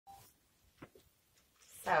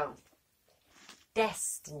So,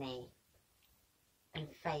 destiny and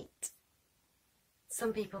fate.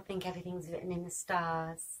 Some people think everything's written in the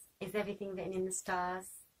stars. Is everything written in the stars?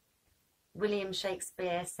 William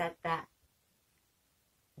Shakespeare said that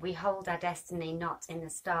we hold our destiny not in the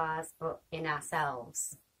stars, but in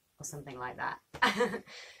ourselves, or something like that.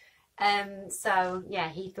 So, yeah,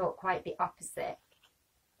 he thought quite the opposite.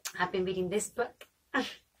 I've been reading this book,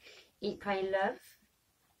 Eat, Pray, Love,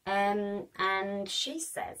 and she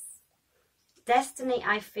says, destiny,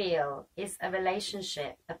 I feel, is a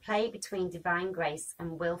relationship, a play between divine grace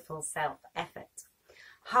and willful self-effort.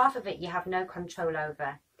 Half of it you have no control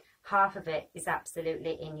over. Half of it is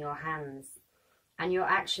absolutely in your hands. And your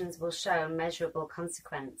actions will show measurable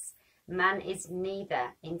consequence. Man is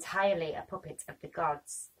neither entirely a puppet of the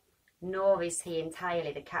gods, nor is he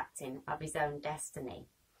entirely the captain of his own destiny.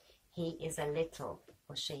 He is a little,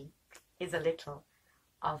 or she is a little,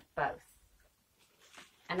 of both.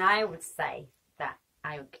 And I would say that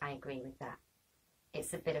I agree with that.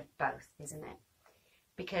 It's a bit of both, isn't it?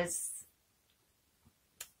 Because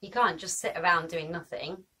you can't just sit around doing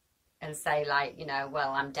nothing and say, like, you know,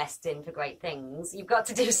 well, I'm destined for great things. You've got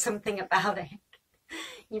to do something about it.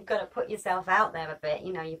 You've got to put yourself out there a bit.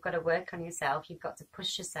 You know, you've got to work on yourself. You've got to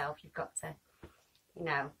push yourself. You've got to, you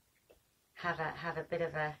know, have a bit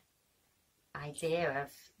of a idea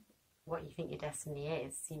of what you think your destiny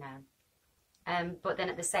is, you know. But then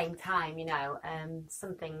at the same time, you know, I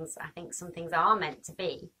think some things are meant to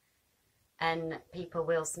be. And people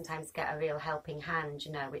will sometimes get a real helping hand,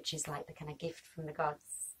 you know, which is like the kind of gift from the gods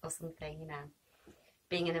or something, you know.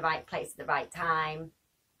 Being in the right place at the right time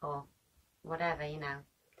or whatever, you know.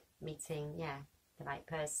 Meeting, yeah, the right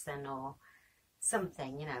person or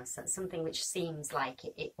something, you know, something which seems like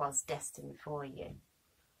it was destined for you.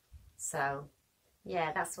 So,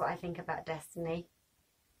 yeah, that's what I think about destiny.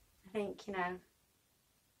 I think, you know,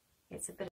 it's a bit